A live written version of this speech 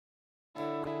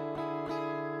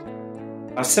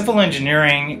Civil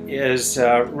engineering is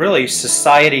really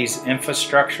society's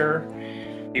infrastructure.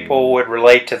 People would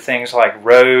relate to things like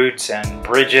roads and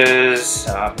bridges,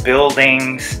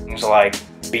 buildings, things like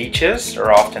beaches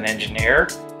are often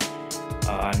engineered,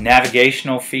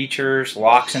 navigational features,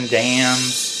 locks and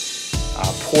dams,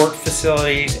 port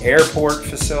facilities, airport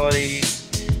facilities,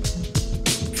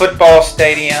 football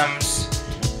stadiums,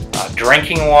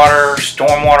 drinking water,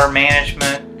 stormwater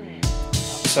management.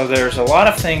 So there's a lot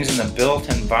of things in the built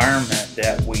environment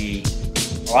that we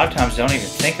a lot of times don't even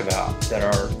think about that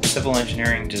are civil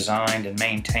engineering designed and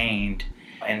maintained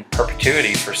in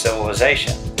perpetuity for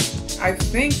civilization. I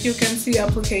think you can see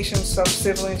applications of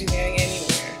civil engineering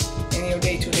anywhere, in your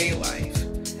day-to-day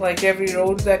life. Like every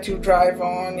road that you drive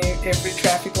on, every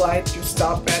traffic light you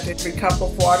stop at, every cup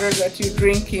of water that you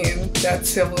drink in, that's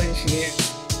civil engineering.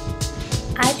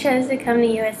 I chose to come to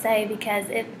USA because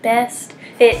it best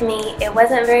fit me. It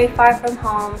wasn't very far from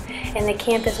home, and the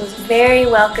campus was very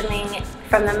welcoming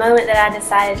from the moment that I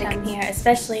decided to come here,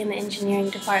 especially in the engineering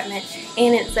department.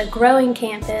 And it's a growing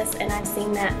campus, and I've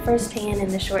seen that firsthand in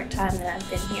the short time that I've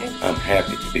been here. I'm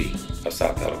happy to be a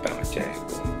South Alabama JAG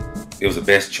boy. It was the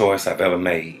best choice I've ever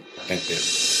made. I think that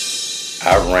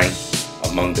I rank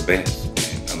among the best,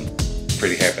 and I'm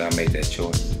pretty happy I made that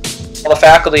choice. The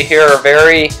faculty here are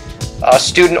very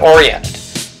student-oriented.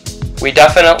 We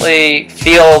definitely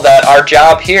feel that our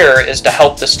job here is to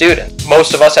help the student.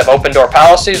 Most of us have open door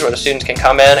policies where the students can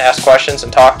come in, ask questions,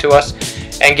 and talk to us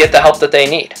and get the help that they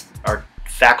need. Our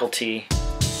faculty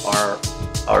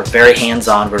are very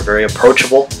hands-on, we're very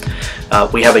approachable.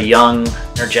 We have a young,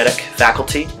 energetic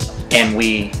faculty, and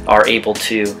we are able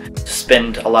to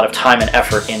spend a lot of time and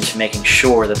effort into making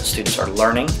sure that the students are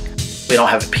learning. We don't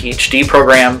have PhD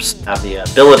programs, have the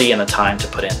ability and the time to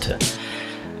put into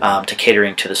to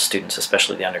catering to the students,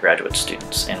 especially the undergraduate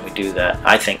students, and we do that,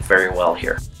 I think, very well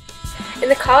here. In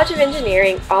the College of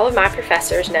Engineering, all of my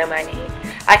professors know my name.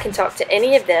 I can talk to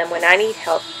any of them when I need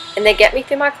help, and they get me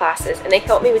through my classes, and they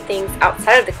help me with things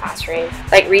outside of the classroom,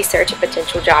 like research and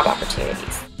potential job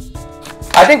opportunities.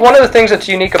 I think one of the things that's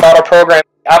unique about our program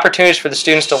is opportunities for the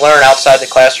students to learn outside the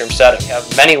classroom setting. We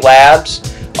have many labs.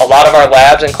 A lot of our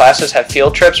labs and classes have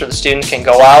field trips where the students can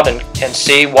go out and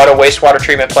see what a wastewater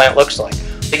treatment plant looks like.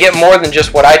 They get more than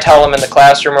just what I tell them in the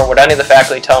classroom or what any of the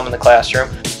faculty tell them in the classroom.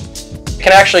 They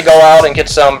can actually go out and get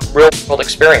some real-world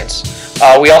experience.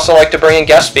 We also like to bring in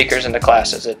guest speakers into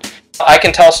classes. I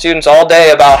can tell students all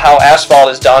day about how asphalt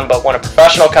is done, but when a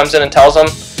professional comes in and tells them,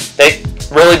 they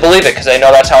really believe it because they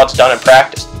know that's how it's done in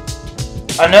practice.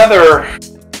 Another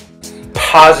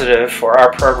positive for our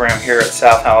program here at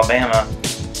South Alabama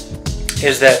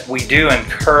is that we do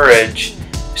encourage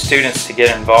students to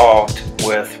get involved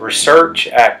with research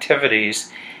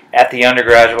activities at the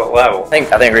undergraduate level.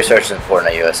 I think research is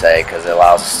important at USA because it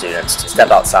allows students to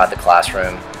step outside the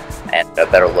classroom and get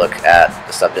a better look at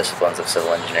the subdisciplines of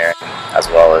civil engineering, as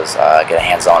well as get a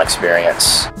hands-on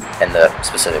experience in the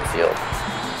specific field.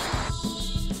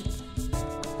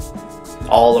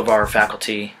 All of our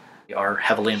faculty are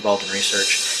heavily involved in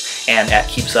research, and that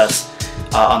keeps us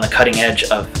on the cutting edge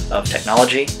of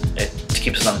technology. It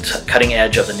keeps us on the cutting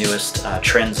edge of the newest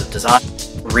trends of design.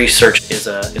 Research is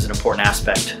an important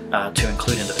aspect to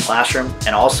include into the classroom,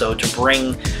 and also to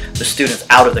bring the students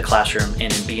out of the classroom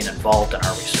and being involved in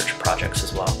our research projects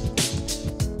as well.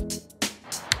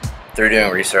 Through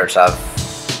doing research, I've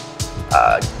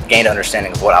gained an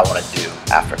understanding of what I want to do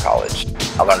after college.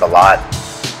 I learned a lot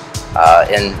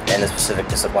in a specific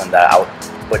discipline that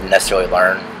I wouldn't necessarily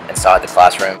learn inside the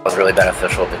classroom. It was really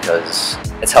beneficial because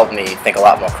it's helped me think a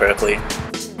lot more critically.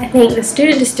 I think the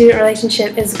student-to-student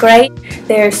relationship is great.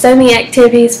 There are so many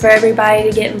activities for everybody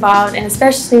to get involved, and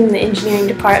especially in the engineering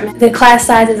department. The class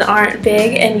sizes aren't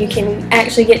big, and you can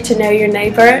actually get to know your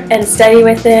neighbor and study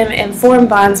with them and form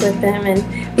bonds with them,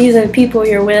 and these are the people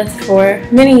you're with for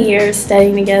many years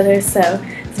studying together, so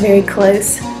it's a very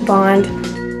close bond.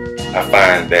 I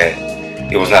find that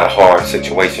it was not a hard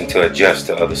situation to adjust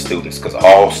to other students because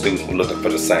all students were looking for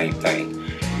the same thing.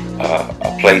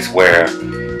 A place where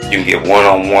you can get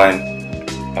one-on-one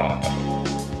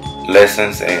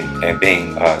lessons and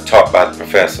being taught by the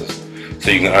professors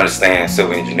so you can understand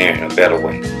civil engineering in a better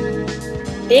way.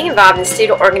 Being involved in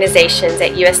student organizations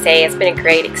at USA has been a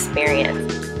great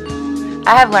experience.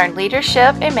 I have learned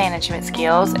leadership and management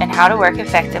skills and how to work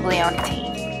effectively on a team.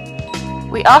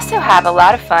 We also have a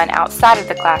lot of fun outside of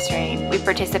the classroom. We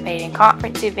participate in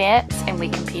conference events and we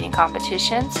compete in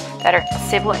competitions that are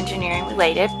civil engineering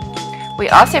related. We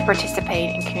also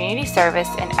participate in community service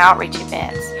and outreach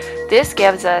events. This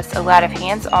gives us a lot of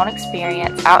hands-on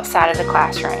experience outside of the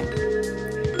classroom.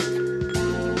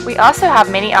 We also have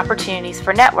many opportunities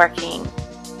for networking.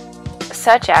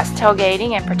 such as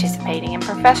tailgating and participating in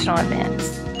professional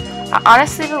events. I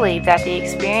honestly believe that the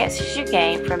experiences you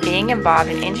gain from being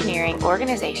involved in engineering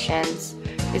organizations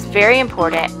is very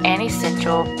important and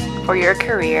essential for your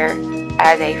career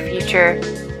as a future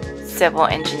civil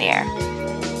engineer.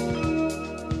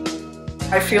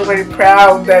 I feel very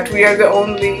proud that we are the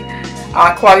only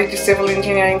quality civil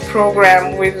engineering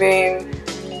program within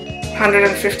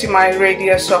 150-mile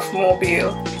radius of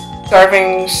Mobile,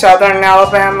 serving southern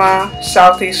Alabama,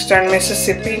 southeastern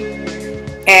Mississippi,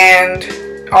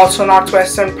 and also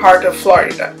northwestern part of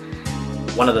Florida.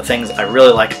 One of the things I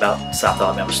really like about South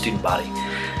Alabama student body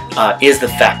is the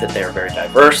fact that they are very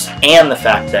diverse, and the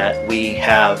fact that we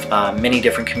have many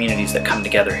different communities that come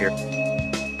together here.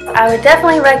 I would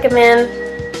definitely recommend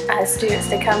students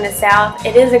to come to South.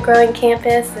 It is a growing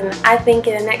campus, and I think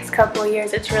in the next couple of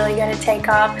years it's really going to take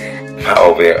off. My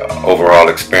overall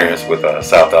experience with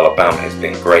South Alabama has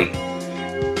been great.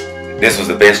 This was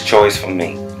the best choice for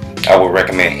me. I would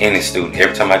recommend any student,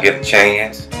 every time I get a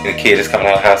chance, and a kid is coming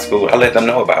out of high school, I let them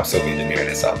know about civil engineering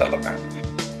in South Alabama.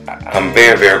 I'm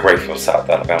very, very grateful for South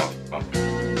Alabama.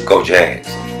 Go Jags.